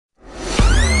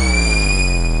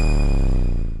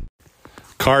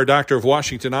Car Doctor of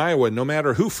Washington, Iowa, no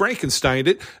matter who Frankensteined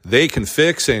it, they can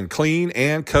fix and clean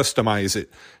and customize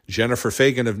it. Jennifer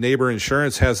Fagan of Neighbor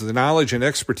Insurance has the knowledge and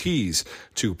expertise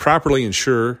to properly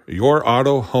insure your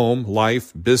auto, home,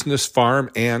 life, business,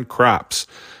 farm, and crops.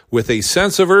 With a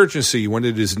sense of urgency when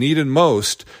it is needed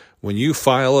most, when you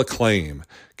file a claim,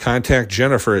 contact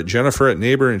Jennifer at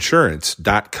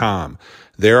neighborinsurance.com.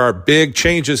 There are big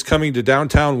changes coming to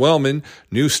downtown Wellman,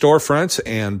 new storefronts,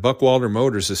 and Buckwalter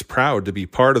Motors is proud to be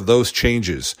part of those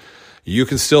changes. You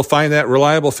can still find that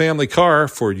reliable family car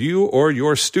for you or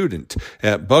your student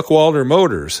at Buckwalter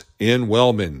Motors in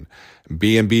Wellman.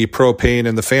 B&B Propane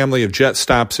and the family of jet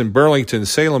stops in Burlington,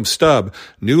 Salem Stub,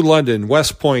 New London,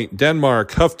 West Point,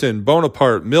 Denmark, Houghton,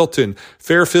 Bonaparte, Milton,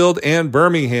 Fairfield, and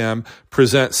Birmingham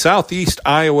present Southeast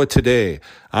Iowa Today.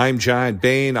 I'm John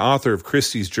Bain, author of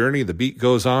Christie's Journey, The Beat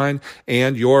Goes On,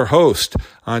 and your host.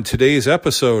 On today's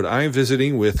episode, I'm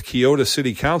visiting with Keota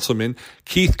City Councilman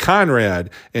Keith Conrad,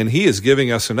 and he is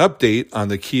giving us an update on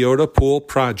the Keota Pool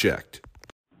Project.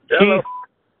 Hello.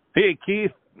 Keith. Hey,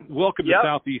 Keith. Welcome to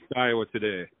Southeast Iowa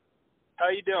Today. How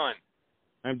you doing?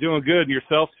 I'm doing good. And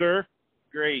yourself, sir?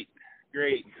 Great.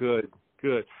 Good.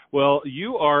 Well,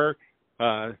 you are,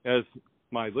 as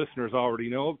my listeners already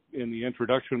know in the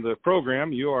introduction of the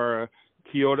program, you are a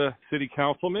Keota City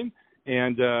Councilman,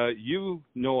 and you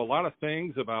know a lot of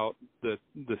things about the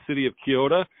city of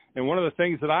Keota. And one of the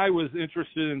things that I was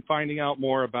interested in finding out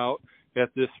more about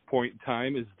at this point in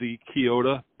time is the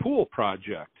Keota Pool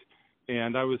Project.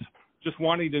 And I was just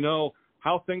wanting to know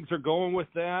how things are going with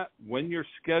that, when you're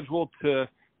scheduled to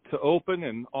open,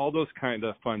 and all those kind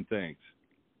of fun things.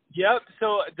 Yep.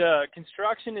 So the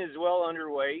construction is well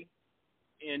underway,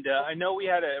 and I know we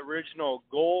had an original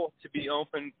goal to be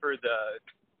open for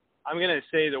I'm going to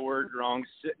say the word wrong,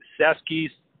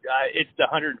 Sesquicentennial. It's the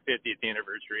 150th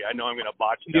anniversary. I know I'm going to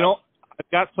botch it up.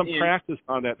 I've got some practice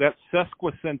on that. That's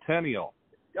Sesquicentennial.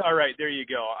 All right, there you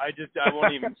go. I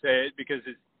won't even say it because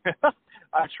it's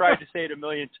I've tried to say it a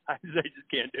million times. I just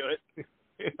can't do it.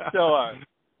 So,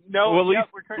 no. Well, at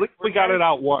least we got it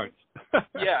out once.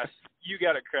 Yes, you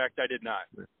got it correct. I did not.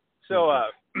 So,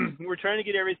 we're trying to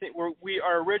get everything.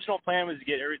 Our original plan was to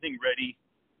get everything ready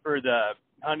for the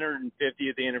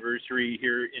 150th anniversary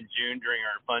here in June during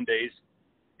our fun days.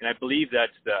 And I believe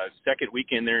that's the second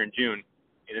weekend there in June.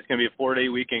 And it's going to be a 4-day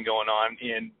weekend going on.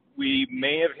 And we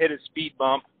may have hit a speed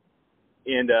bump.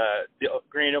 And the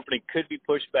grand opening could be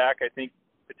pushed back, I think,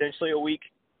 potentially a week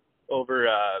over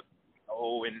in a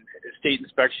state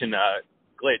inspection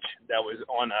glitch that was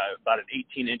on about an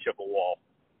 18-inch of a wall.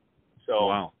 So,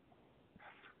 wow.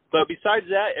 But besides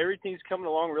that, everything's coming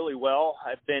along really well.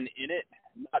 I've been in it,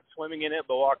 not swimming in it,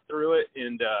 but walked through it,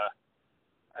 and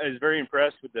I was very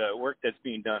impressed with the work that's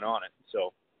being done on it.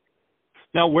 So,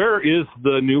 now, where is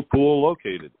the new pool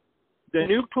located? The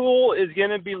new pool is going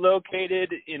to be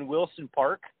located in Wilson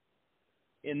Park,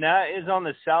 and that is on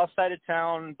the south side of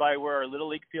town by where our Little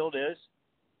League field is.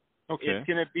 Okay. It's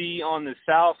going to be on the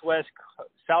southwest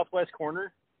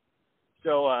corner,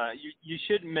 so you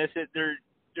shouldn't miss it. There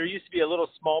used to be a little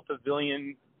small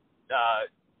pavilion, I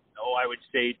would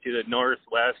say to the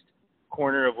northwest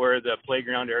corner of where the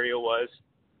playground area was.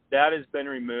 That has been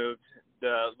removed.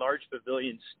 The large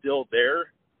pavilion's still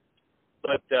there,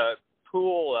 but the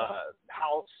pool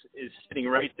house is sitting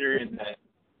right there in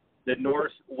the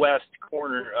northwest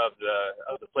corner of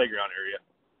the playground area.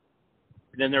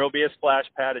 And then there will be a splash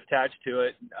pad attached to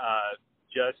it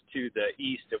just to the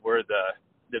east of where the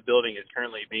building is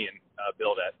currently being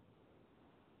built at.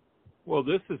 Well,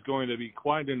 this is going to be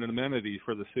quite an amenity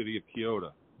for the city of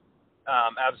Keota.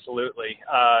 Absolutely.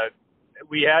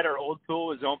 We had our old pool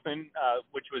was open,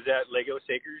 which was at Legos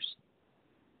Acres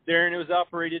there, and it was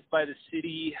operated by the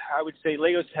city. I would say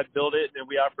Legos had built it, and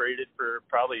we operated for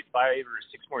probably 5 or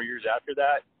 6 more years after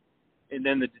that. And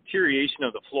then the deterioration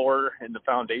of the floor and the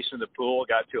foundation of the pool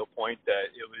got to a point that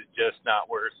it was just not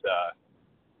worth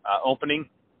opening,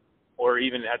 or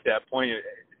even at that point,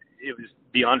 it was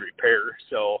beyond repair.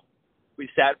 So we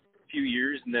sat for a few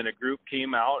years, and then a group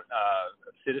came out of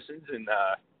citizens, and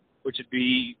which would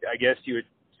be, I guess you would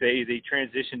say, they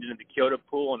transitioned into the Keota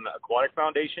Pool and Aquatic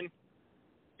Foundation,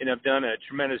 and have done a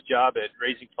tremendous job at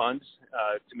raising funds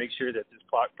to make sure that this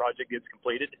project gets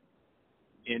completed.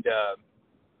 And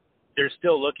they're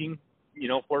still looking,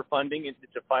 for funding.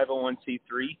 It's a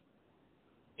 501c3,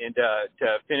 and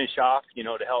to finish off,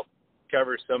 to help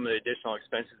cover some of the additional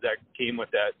expenses that came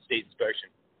with that state inspection.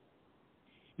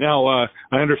 Now, I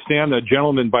understand a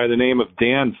gentleman by the name of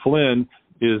Dan Flynn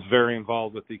is very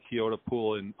involved with the Keota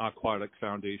Pool and Aquatic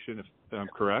Foundation, if I'm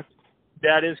correct.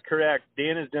 That is correct.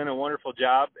 Dan has done a wonderful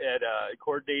job at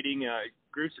coordinating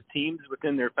groups of teams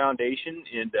within their foundation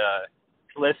and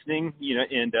listening,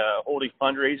 and holding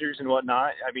fundraisers and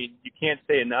whatnot. I mean, you can't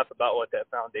say enough about what that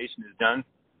foundation has done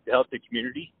to help the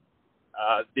community.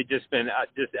 They've just been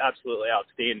just absolutely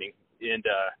outstanding, and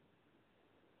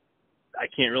I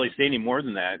can't really say any more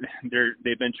than that.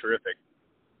 They've been terrific.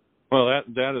 Well,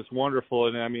 that is wonderful,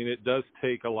 and I mean, it does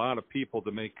take a lot of people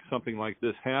to make something like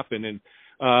this happen. And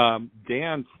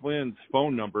Dan Flynn's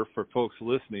phone number for folks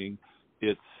listening,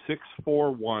 it's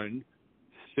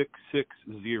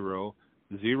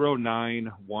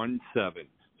 641-660-0917.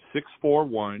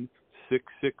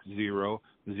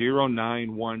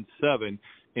 641-660-0917.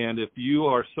 And if you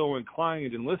are so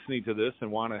inclined in listening to this and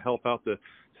want to help out the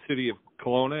City of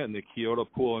Kelowna and the Keota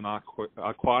Pool and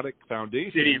Aquatic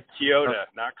Foundation. City of Keota,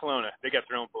 not Kelowna. They got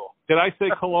their own pool. Did I say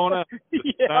Kelowna?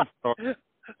 Yeah.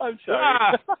 I'm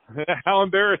sorry. How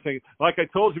embarrassing. Like I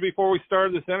told you before we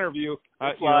started this interview,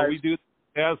 we do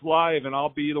as live, and I'll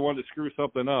be the one to screw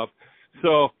something up.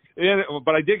 So,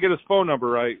 but I did get his phone number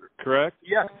right, correct?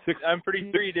 Yeah, I'm pretty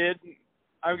sure you did.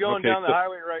 I'm going down the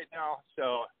highway right now,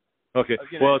 so okay. I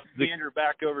was going to meander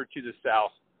back over to the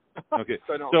south. Okay,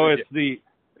 so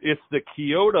it's the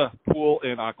Keota Pool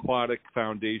and Aquatic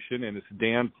Foundation, and it's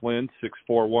Dan Flynn,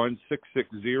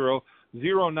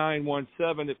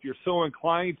 641-660-0917. If you're so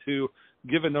inclined to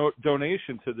give a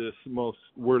donation to this most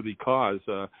worthy cause,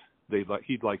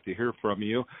 he'd like to hear from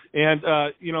you. And,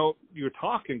 you're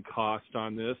talking cost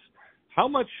on this. How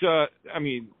much,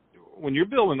 when you're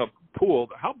building a pool,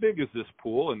 how big is this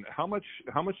pool, and how much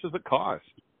does it cost?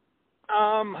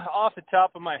 Off the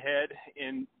top of my head,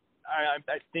 and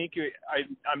I think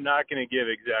I'm not going to give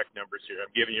exact numbers here.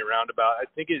 I'm giving you a roundabout. I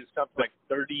think it's something like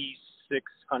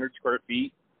 3,600 square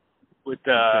feet with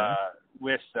a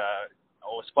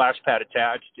splash pad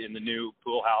attached in the new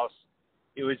pool house.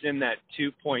 It was in that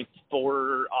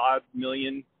 $2.4 odd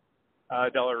million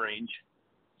range.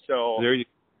 So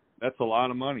that's a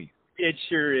lot of money. It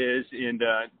sure is, and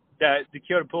that the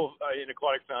Keota Pool and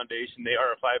Aquatic Foundation, they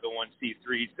are a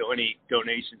 501c3, so any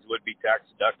donations would be tax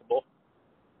deductible.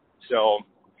 So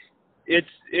it's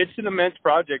an immense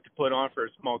project to put on for a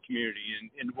small community,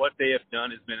 and what they have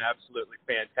done has been absolutely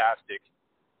fantastic.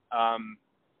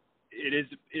 It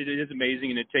is amazing,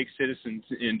 and it takes citizens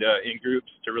in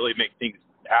groups to really make things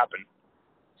happen.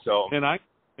 So and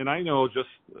I know, just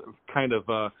kind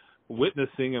of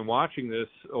witnessing and watching this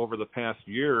over the past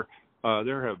year,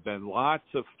 there have been lots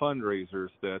of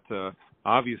fundraisers that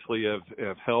obviously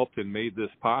have helped and made this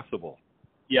possible.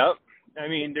 Yep. I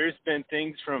mean, there's been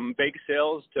things from bake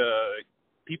sales to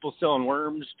people selling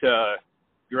worms to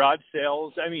garage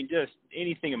sales. I mean, just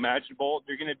anything imaginable.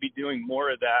 They're going to be doing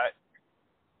more of that.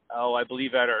 I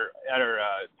believe at our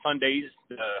Fun Days,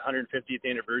 the 150th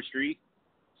anniversary.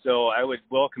 So I would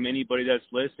welcome anybody that's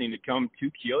listening to come to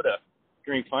Keota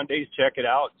during Fun Days, check it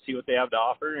out, see what they have to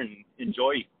offer, and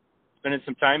enjoy spending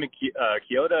some time in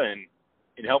Keota and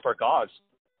help our cause.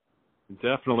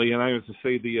 Definitely, and I was to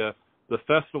say the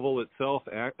festival itself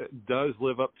does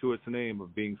live up to its name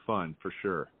of being fun, for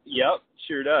sure. Yep,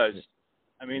 sure does.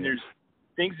 I mean, there's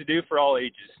things to do for all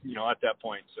ages, at that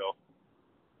point. So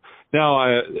now,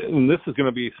 and this is going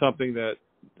to be something that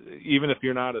even if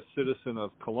you're not a citizen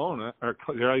of Kelowna, or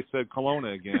here I said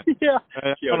Kelowna again. Yeah.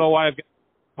 I don't know why I've got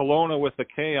Kelowna with a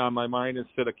K on my mind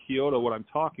instead of Keota, what I'm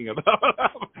talking about.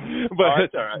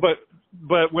 That's all right.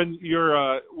 But when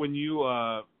you're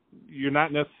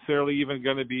not necessarily even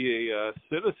going to be a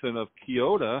citizen of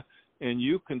Keota, and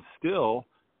you can still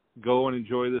go and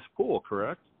enjoy this pool,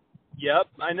 correct? Yep,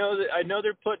 I know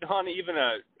they're putting on even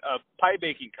a pie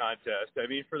baking contest. I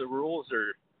mean, for the rules,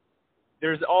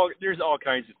 there's all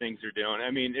kinds of things they're doing.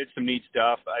 I mean, it's some neat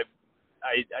stuff. I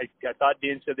thought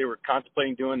Dan said they were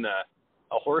contemplating doing a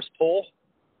horse pull.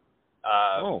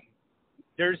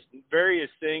 There's various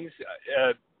things.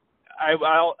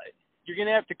 You're going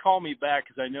to have to call me back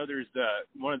because I know there's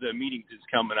one of the meetings is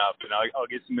coming up, and I'll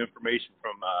get some information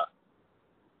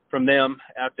from them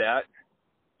at that,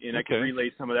 and I can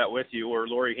relay some of that with you. Or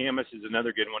Lori Hammis is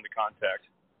another good one to contact.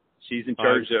 She's in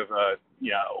charge of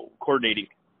coordinating.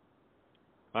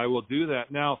 I will do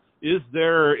that. Now, is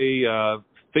there a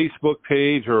Facebook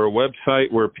page or a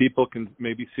website where people can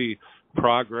maybe see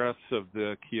progress of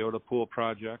the Keota Pool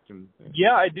Project?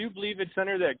 Yeah, I do believe it's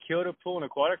under that Keota Pool and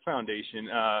Aquatic Foundation.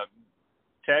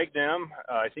 Tag them.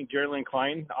 I think Geraldine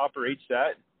Klein operates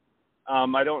that.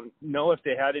 I don't know if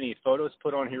they had any photos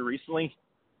put on here recently,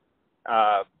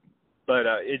 but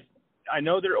I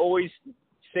know they're always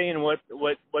saying what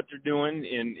they're doing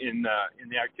in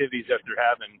the activities that they're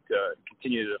having to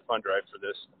continue the fund drive for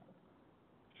this.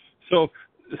 So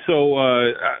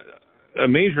a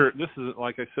major, this is,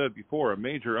 like I said before, a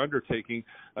major undertaking.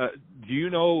 Do you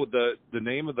know the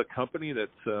name of the company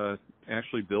that's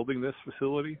actually building this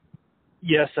facility?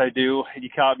 Yes, I do. You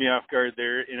caught me off guard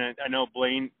there, and I know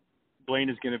Blaine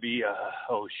is going to be.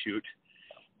 Oh shoot,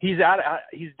 he's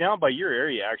down by your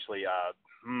area actually.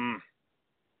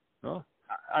 Oh.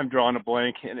 I'm drawing a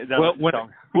blank. And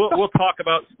we'll talk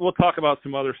about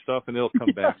some other stuff, and it'll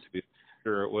come back to you.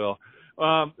 Sure, it will.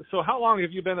 So, how long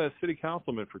have you been a city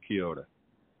councilman for Keota?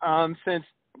 Since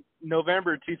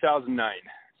November 2009.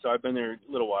 So I've been there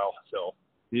a little while. So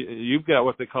you've got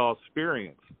what they call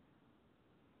experience.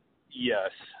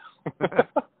 Yes.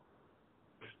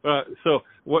 So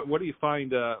what do you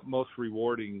find most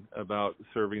rewarding about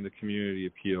serving the community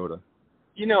of Keota?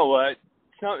 You know what?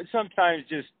 Sometimes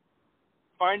just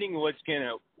finding what's going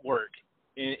to work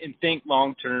and think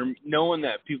long term, knowing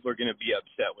that people are going to be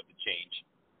upset with the change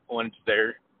when it's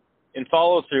there, and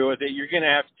follow through with it. You're going to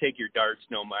have to take your darts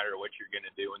no matter what you're going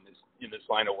to do in this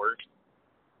line of work,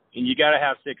 and you got to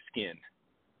have thick skin.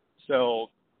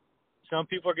 So some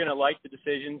people are going to like the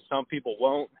decision, some people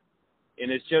won't,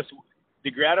 and it's just the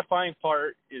gratifying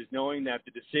part is knowing that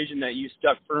the decision that you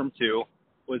stuck firm to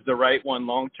was the right one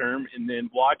long term, and then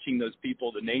watching those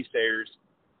people, the naysayers,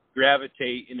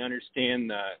 gravitate and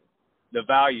understand the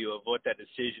value of what that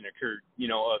decision occurred,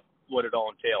 of what it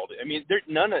all entailed. I mean,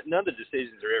 none of the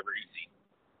decisions are ever easy.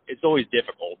 It's always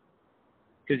difficult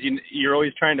because you're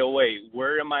always trying to weigh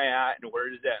where am I at and where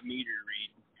does that meter read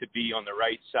to be on the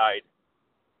right side,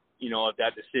 of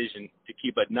that decision to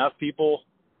keep enough people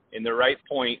in the right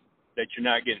point that you're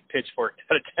not getting pitchforked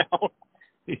out of town.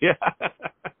 Yeah.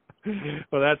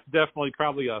 Well, that's definitely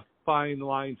probably a fine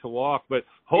line to walk, but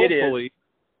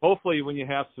hopefully when you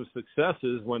have some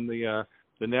successes, when the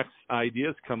next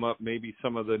ideas come up, maybe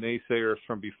some of the naysayers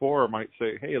from before might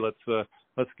say, hey, let's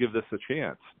give this a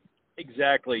chance.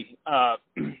 Exactly.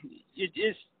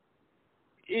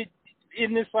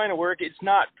 In this line of work, it's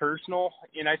not personal,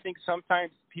 and I think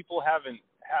sometimes people have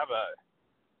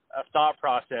a thought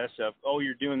process of, oh,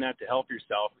 you're doing that to help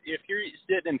yourself. If you're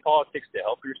sitting in politics to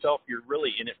help yourself, you're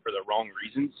really in it for the wrong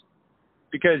reasons,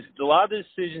 because a lot of the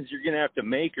decisions you're going to have to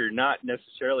make are not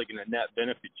necessarily going to net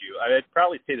benefit you. I'd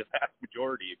probably say the vast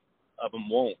majority of them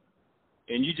won't.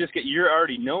 And you're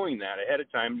already knowing that ahead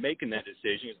of time, making that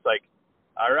decision. It's like,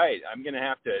 all right, I'm going to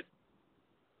have to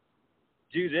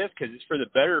do this because it's for the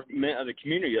betterment of the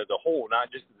community as a whole,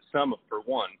 not just the sum of for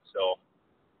one. So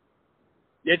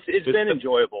it's been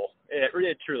enjoyable.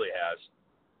 It truly has.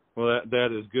 Well,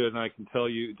 that is good, and I can tell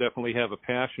you definitely have a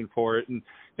passion for it. And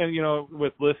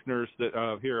with listeners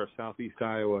that here of Southeast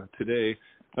Iowa today,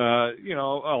 a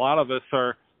lot of us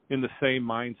are in the same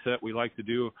mindset. We like to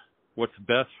do what's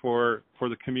best for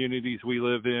the communities we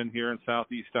live in here in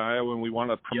Southeast Iowa, and we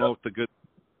want to promote the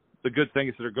good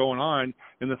things that are going on.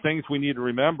 And the things we need to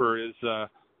remember is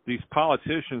these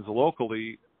politicians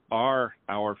locally are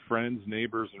our friends,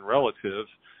 neighbors, and relatives,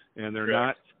 and they're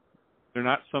not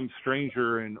some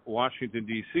stranger in Washington,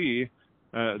 D.C.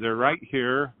 They're right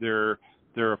here.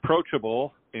 They're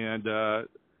approachable, and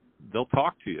they'll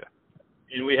talk to you.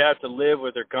 And we have to live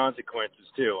with their consequences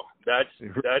too. That's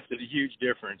a huge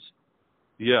difference.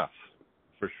 Yes,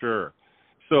 for sure.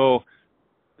 So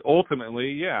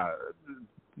ultimately,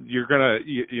 you're gonna,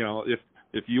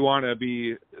 if you want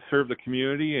to serve the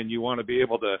community and you want to be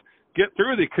able to get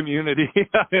through the community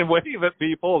and wave at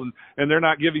people and they're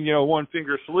not giving you a one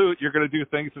finger salute, you're going to do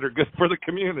things that are good for the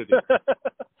community.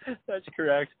 That's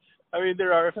correct. I mean,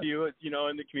 there are a few, in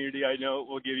the community I know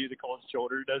will give you the cold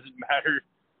shoulder. It doesn't matter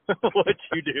what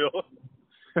you do.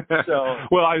 So,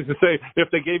 well, I was to say, if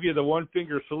they gave you the one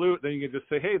finger salute, then you can just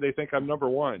say, hey, they think I'm number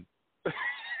one.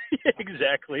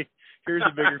 Exactly. Here's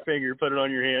a bigger finger. Put it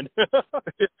on your hand.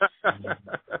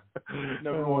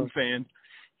 Number one fan.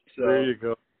 So. There you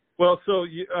go. Well, so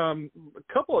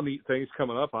a couple of neat things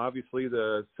coming up. Obviously,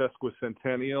 the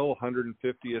Sesquicentennial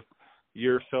 150th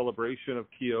year celebration of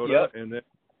Keota, and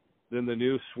then the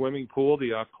new swimming pool,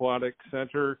 the aquatic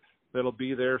center that'll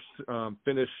be there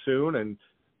finished soon, and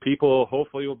people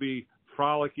hopefully will be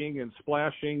frolicking and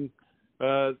splashing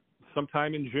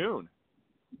sometime in June.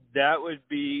 That would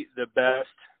be the best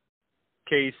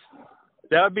case.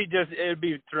 That would be it'd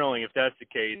be thrilling if that's the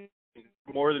case.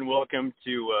 More than welcome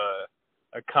to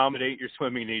accommodate your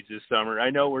swimming needs this summer. I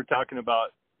know we're talking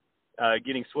about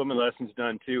getting swimming lessons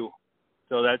done too,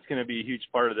 so that's going to be a huge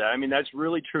part of that. I mean, that's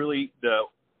really truly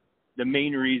the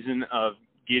main reason of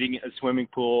getting a swimming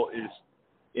pool is,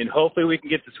 and hopefully we can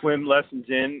get the swim lessons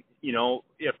in,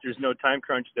 if there's no time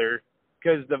crunch there,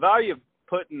 because the value of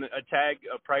putting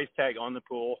a price tag on the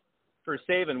pool for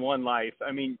saving one life,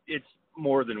 I mean, it's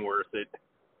more than worth it.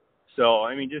 So,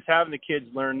 I mean, just having the kids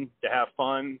learn to have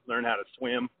fun, learn how to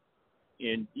swim,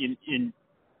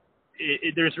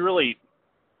 there's really,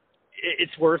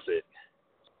 it's worth it.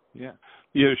 Yeah,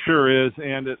 it sure is.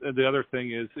 And the other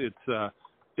thing is,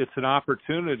 it's an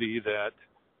opportunity that,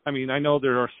 I mean, I know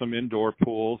there are some indoor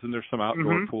pools and there's some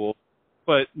outdoor pools,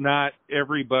 but not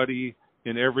everybody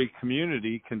in every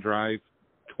community can drive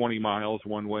 20 miles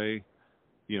one way,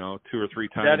 2 or 3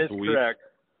 times a week.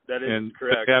 That is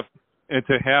correct.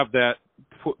 To have that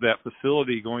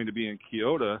facility going to be in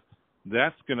Keota,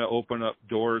 that's going to open up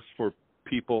doors for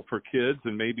people, for kids,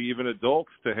 and maybe even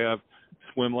adults to have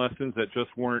swim lessons that just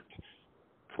weren't,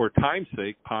 for time's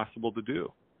sake, possible to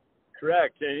do.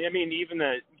 Correct. And I mean, even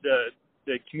the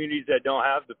communities that don't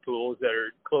have the pools that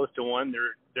are close to one,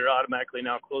 they're automatically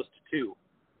now close to 2.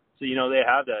 So they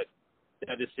have that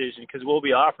decision, because we'll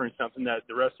be offering something that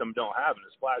the rest of them don't have in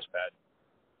a splash pad.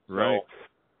 Right. So,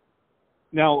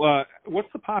 now, what's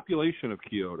the population of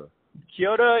Keota?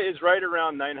 Keota is right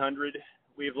around 900.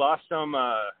 We've lost some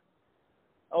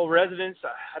residents.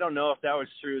 I don't know if that was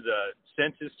through the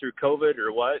census, through COVID,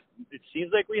 or what. It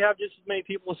seems like we have just as many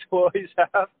people as we always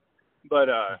have, but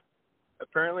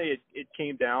apparently it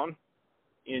came down.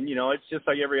 And it's just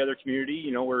like every other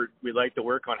community. We like to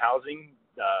work on housing,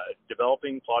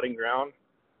 developing, plotting ground,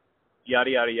 yada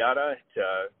yada yada,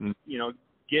 to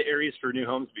get areas for new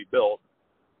homes to be built.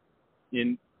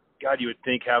 And God, you would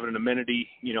think having an amenity,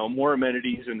 more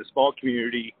amenities in the small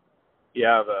community, you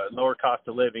have a lower cost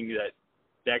of living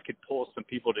that could pull some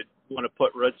people to want to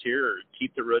put roots here or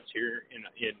keep the roots here in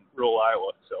rural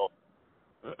Iowa. So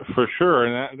for sure,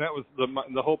 and that was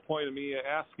the whole point of me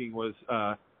asking was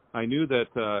I knew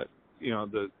that the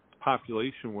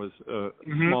population was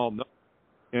small,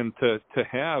 and to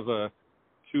have a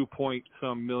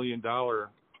 $2-some million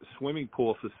swimming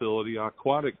pool facility,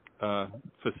 aquatic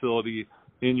facility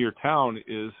in your town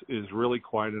is really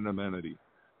quite an amenity.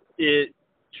 It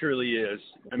truly is.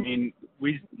 I mean,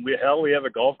 we have a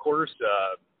golf course.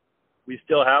 We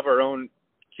still have our own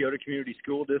Keota Community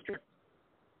School District.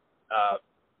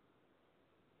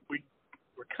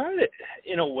 We're kind of,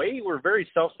 in a way, we're very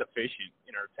self-sufficient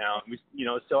in our town. We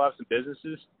still have some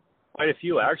businesses, quite a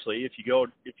few actually. If you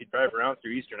drive around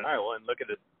through eastern Iowa and look at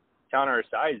a town our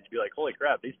size, you'd be like, holy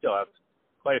crap, they still have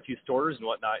quite a few stores and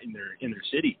whatnot in their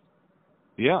city.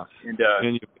 Yes, and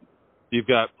you've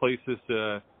got places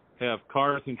to have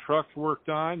cars and trucks worked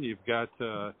on. You've got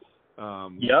you got a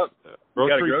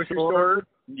grocery store.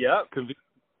 Yep, convenience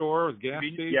store with gas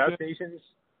stations.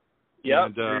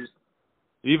 Yep, and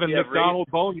even McDonald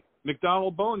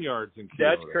Boneyards in Keota.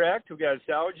 That's correct. We got a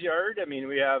salvage yard. I mean,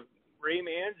 we have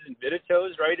Raymans and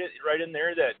Viditos right in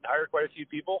there that hire quite a few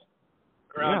people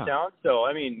around town. So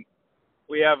I mean,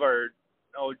 we have our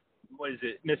what is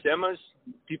it, Miss Emma's?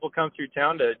 People come through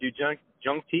town to do junk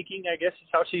teaking, I guess is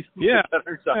how she puts it on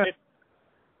her side.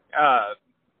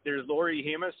 There's Lori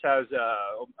Hamas has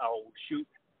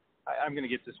I'm going to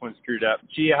get this one screwed up.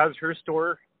 She has her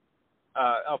store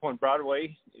up on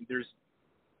Broadway. There's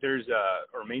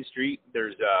or Main Street.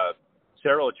 There's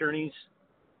several attorneys.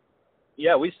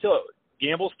 Yeah, we still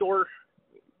Gamble store,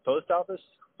 post office.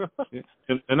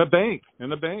 and a bank.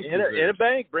 And a bank,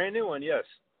 brand new one, yes.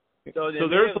 So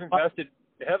there's invested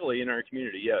heavily in our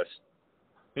community, yes.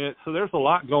 And so there's a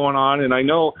lot going on, and I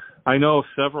know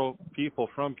several people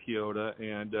from Keota,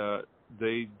 and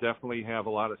they definitely have a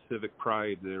lot of civic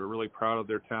pride. They're really proud of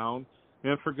their town,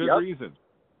 and for good reason.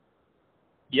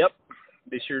 Yep,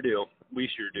 they sure do. We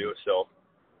sure do. So,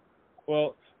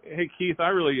 well, hey Keith, I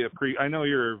really I know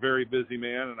you're a very busy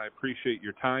man, and I appreciate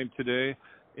your time today.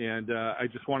 And I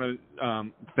just want to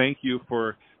thank you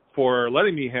for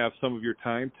letting me have some of your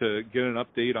time to get an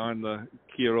update on the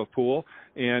Keota Pool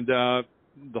and the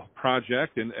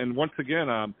project. And once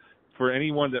again, for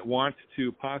anyone that wants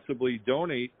to possibly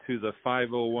donate to the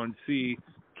 501c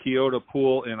Keota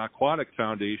Pool and Aquatic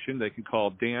Foundation, they can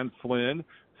call Dan Flynn,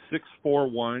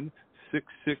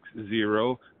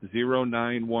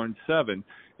 641-660-0917.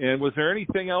 And was there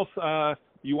anything else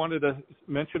you wanted to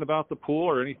mention about the pool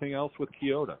or anything else with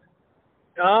Keota?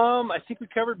 I think we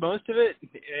covered most of it,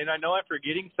 and I know I'm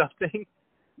forgetting something,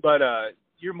 but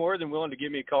you're more than willing to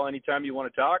give me a call anytime you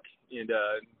want to talk, and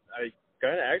I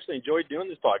kind of actually enjoyed doing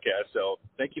this podcast, so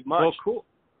thank you much. Well, cool.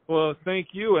 Well, thank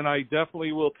you, and I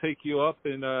definitely will take you up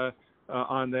and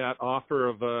on that offer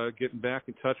of getting back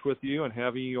in touch with you and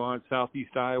having you on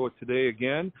Southeast Iowa Today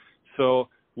again. So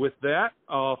with that,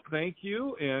 I'll thank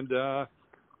you and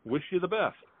wish you the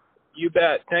best. You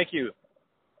bet. Thank you.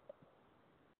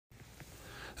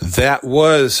 That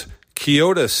was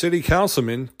Keota City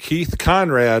Councilman Keith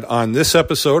Conrad on this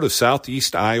episode of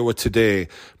Southeast Iowa Today,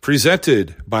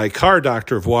 presented by Car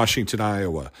Doctor of Washington,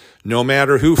 Iowa. No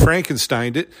matter who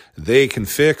Frankensteined it, they can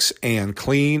fix and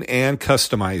clean and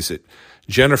customize it.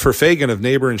 Jennifer Fagan of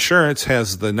Neighbor Insurance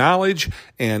has the knowledge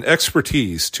and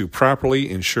expertise to properly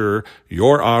insure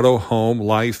your auto, home,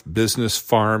 life, business,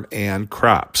 farm, and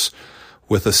crops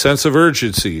with a sense of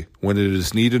urgency when it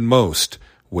is needed most.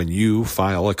 When you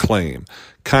file a claim,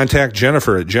 contact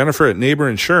Jennifer at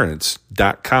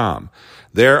neighborinsurance.com.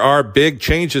 There are big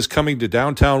changes coming to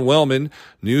downtown Wellman.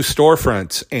 New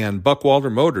storefronts, and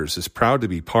Buckwalter Motors is proud to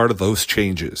be part of those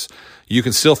changes. You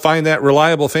can still find that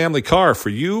reliable family car for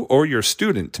you or your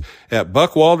student at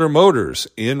Buckwalter Motors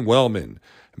in Wellman.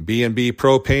 B&B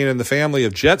Propane and the family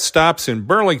of jet stops in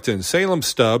Burlington, Salem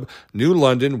Stub, New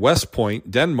London, West Point,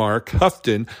 Denmark,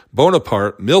 Houghton,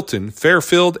 Bonaparte, Milton,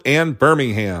 Fairfield, and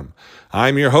Birmingham.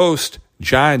 I'm your host,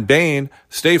 John Bain.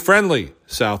 Stay friendly,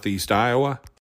 Southeast Iowa.